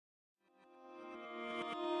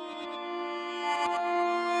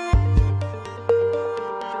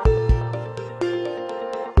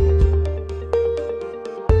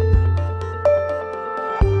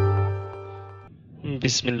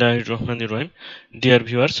Bismillahirrahmanirrahim. Dear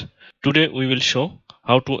viewers, today we will show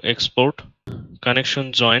how to export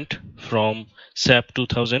connection joint from SAP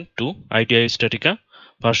 2000 to IDEA Statica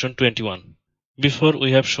version 21. Before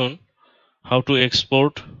we have shown how to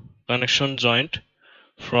export connection joint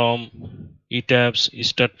from eTabs,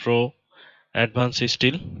 StatPro, Advanced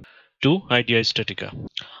Steel to IDEA Statica.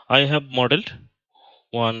 I have modeled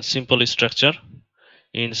one simple structure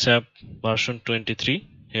in SAP version 23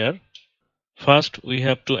 here. First, we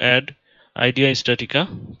have to add IDEA Statica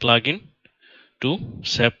plugin to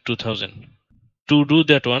SAP 2000. To do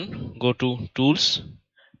that one, go to Tools,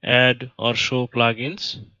 Add or Show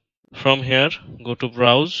Plugins. From here, go to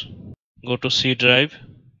Browse, go to C Drive,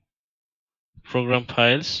 Program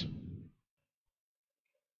Files,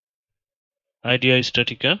 IDEA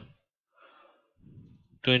Statica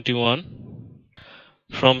 21.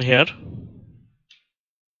 From here,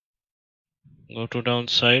 go to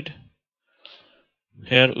downside.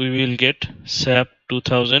 Here we will get SAP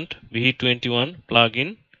 2000 V21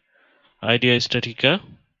 plugin IDEA Statica.dll.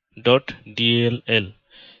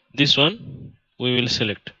 This one we will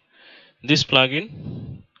select. This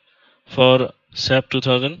plugin for SAP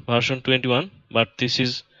 2000 version 21, but this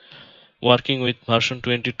is working with version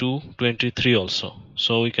 22, 23 also.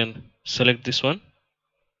 So we can select this one,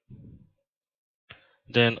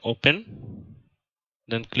 then open,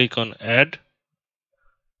 then click on add.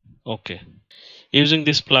 OK. Using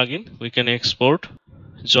this plugin, we can export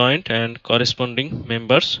joint and corresponding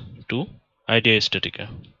members to IDEA Statica.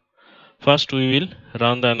 First, we will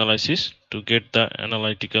run the analysis to get the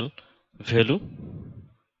analytical value.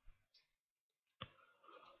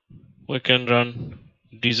 We can run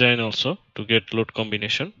design also to get load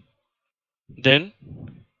combination. Then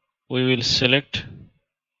we will select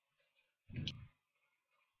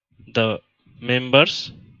the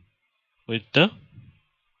members with the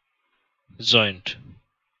joint.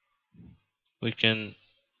 We can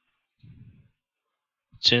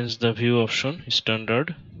change the view option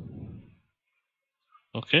standard.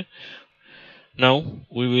 Okay. Now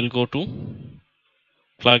we will go to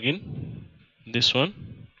plugin, this one.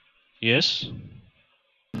 Yes.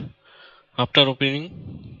 After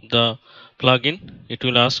opening the plugin, it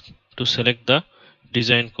will ask to select the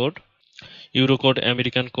design code. Euro code,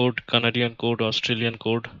 American code, Canadian code, Australian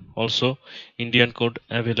code, also Indian code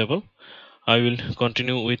available. I will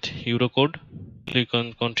continue with Euro code. Click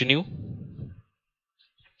on continue.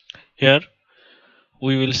 Here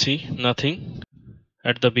we will see nothing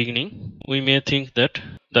at the beginning. We may think that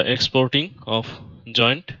the exporting of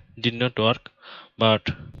joint did not work, but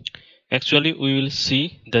actually we will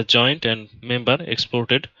see the joint and member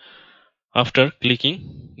exported after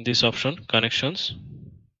clicking this option connections.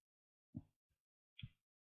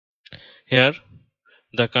 Here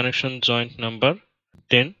the connection joint number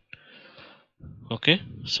 10. Okay,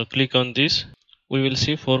 so click on this. We will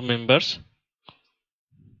see 4 members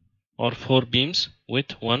or 4 beams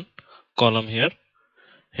with 1 column here.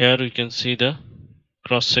 Here we can see the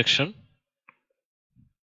cross section,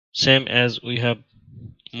 same as we have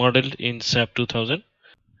modeled in SAP 2000.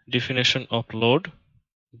 Definition of load,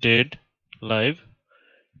 dead, live.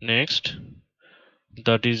 Next,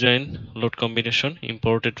 the design load combination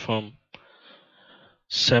imported from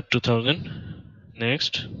SAP 2000.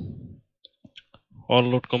 Next, all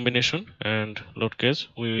load combination and load case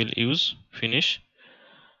we will use finish,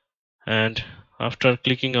 and after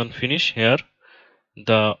clicking on finish, here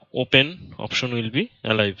the open option will be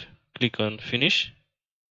alive. Click on finish.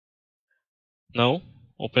 Now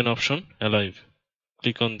open option alive.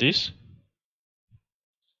 Click on this.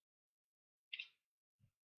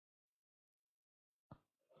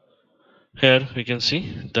 Here we can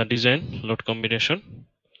see the design load combination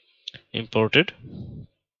imported.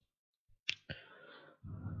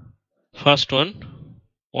 First one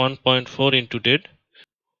 1.4 into dead.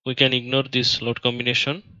 We can ignore this load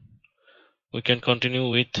combination. We can continue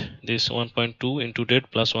with this 1.2 into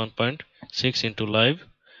dead plus 1.6 into live.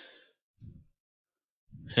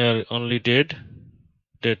 Here only dead,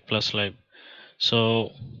 dead plus live.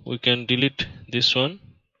 So we can delete this one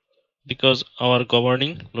because our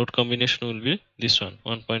governing load combination will be this one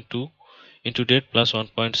 1.2 into dead plus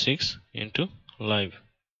 1.6 into live.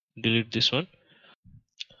 Delete this one.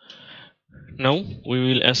 Now we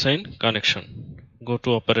will assign connection. Go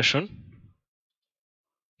to operation,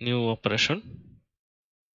 new operation.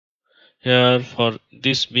 Here for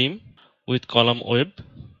this beam with column web,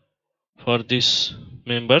 for this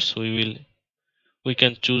members we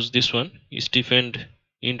can choose this one, stiffened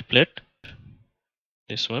end plate,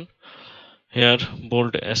 this one. Here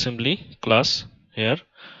bolt assembly class, here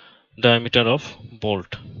diameter of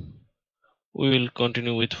bolt. We will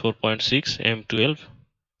continue with 4.6 M12.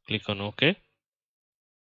 click on OK.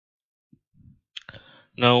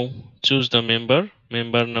 Now choose the member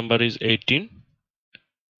number is 18.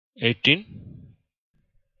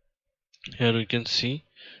 Here we can see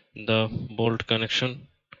the bolt connection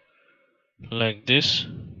like this.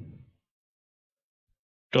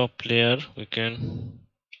 Top layer we can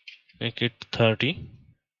make it 30.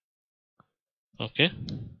 Okay,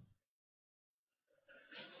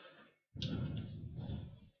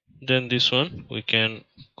 then this one we can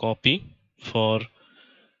copy for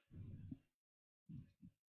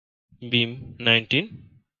beam 19.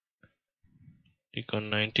 Click on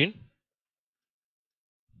 19,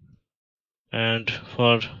 and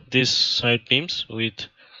for this side beams with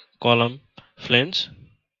column flange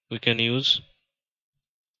we can use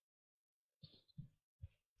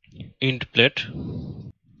end plate.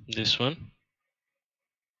 This one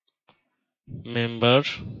member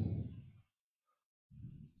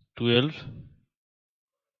 12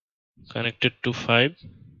 connected to 5.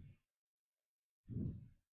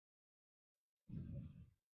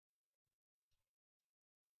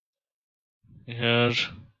 Here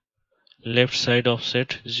left side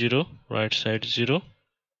offset 0, right side 0.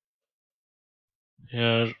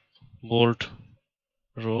 Here bolt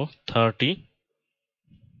row 30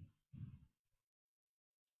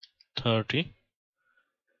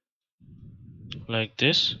 like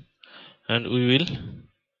this, and we will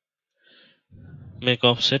make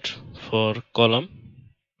offset for column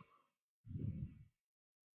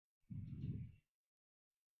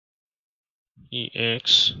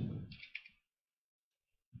EX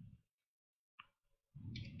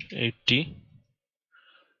 80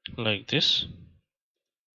 like this.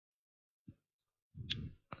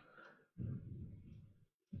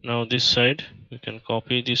 Now this side we can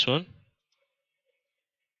copy this one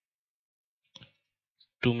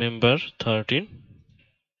to member 13.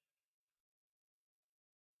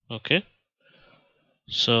 Okay,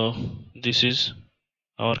 so this is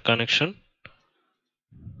our connection.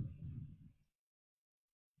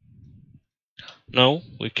 Now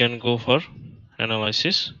we can go for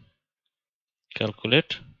analysis,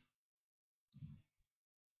 calculate.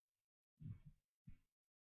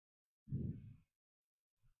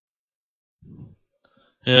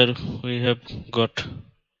 Here we have got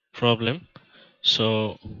problem,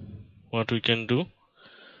 so what we can do,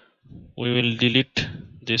 we will delete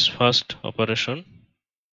this first operation,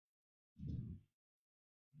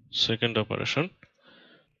 second operation,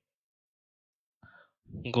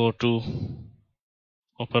 go to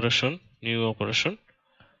operation, new operation.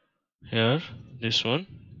 Here this one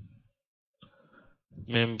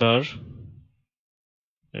member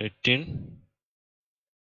 18.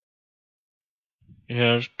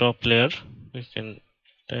 Here top layer we can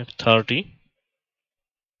type 30.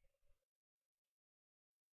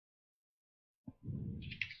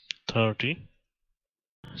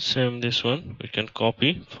 Same this one we can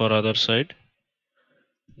copy for other side,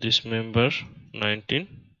 this member 19.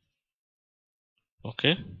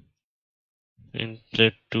 Okay, in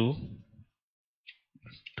plate 2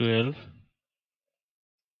 12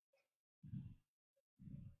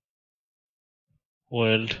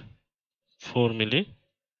 weld 4 milli.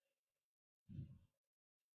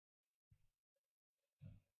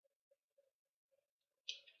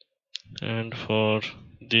 And for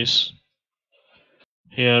this,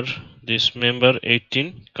 here this member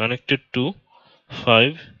 18 connected to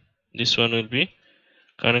 5, this one will be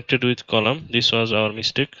connected with column. This was our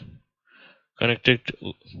mistake,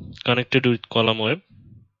 connected with column web.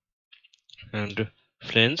 And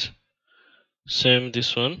flange, same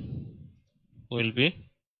this one will be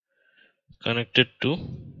connected to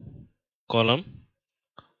column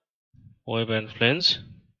web and flange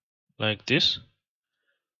like this.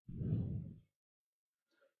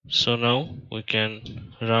 So now we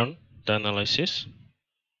can run the analysis.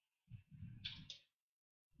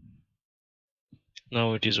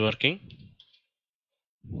 Now it is working.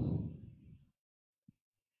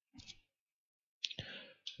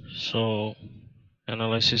 So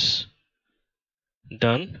analysis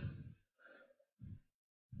done.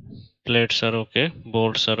 Plates are okay,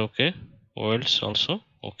 bolts are okay, welds also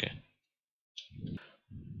okay.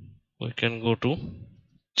 We can go to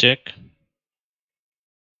check.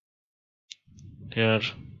 Here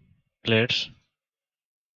plates,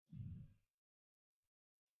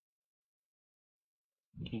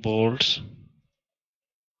 bolts,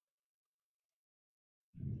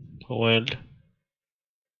 weld,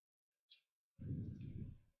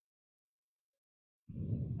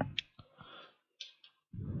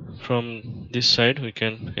 from this side we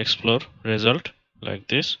can explore result like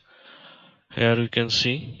this. Here we can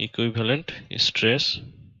see equivalent stress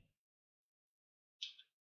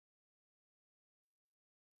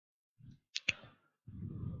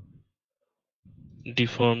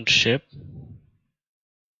deformed shape,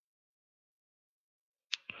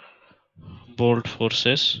 bolt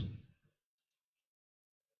forces.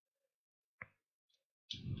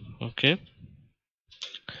 Okay,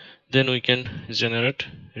 then we can generate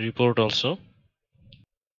report also.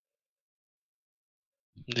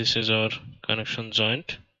 This is our connection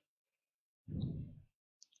joint.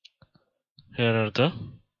 Here are the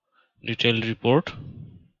detailed report.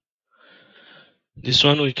 This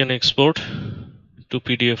one we can export to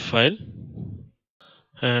PDF file,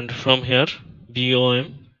 and from here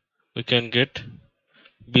BOM we can get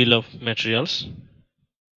bill of materials.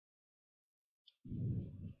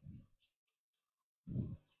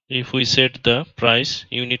 If we set the price,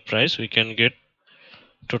 unit price, we can get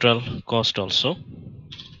total cost also.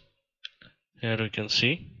 Here we can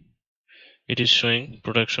see it is showing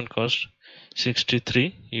production cost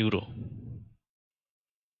 63 euro.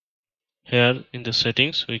 Here in the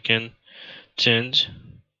settings we can change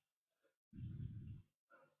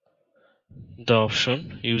the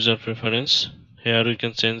option user preference. Here we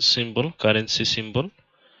can change symbol, currency symbol.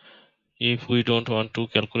 If we don't want to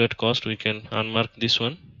calculate cost, we can unmark this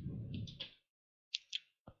one.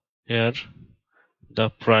 Here the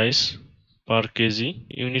price per kg,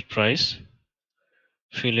 unit price,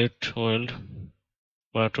 fillet weld,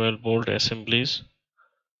 butt weld, bolt assemblies,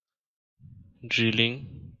 drilling,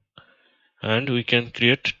 and we can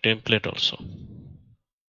create template also.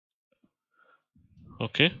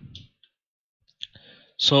 Okay,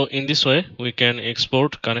 so in this way we can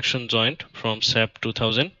export connection joint from SAP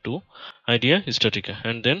 2000 to IDEA Statica,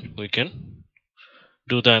 and then we can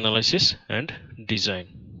do the analysis and design.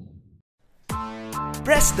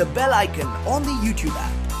 Press the bell icon on the YouTube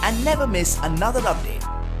app and never miss another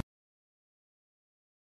update.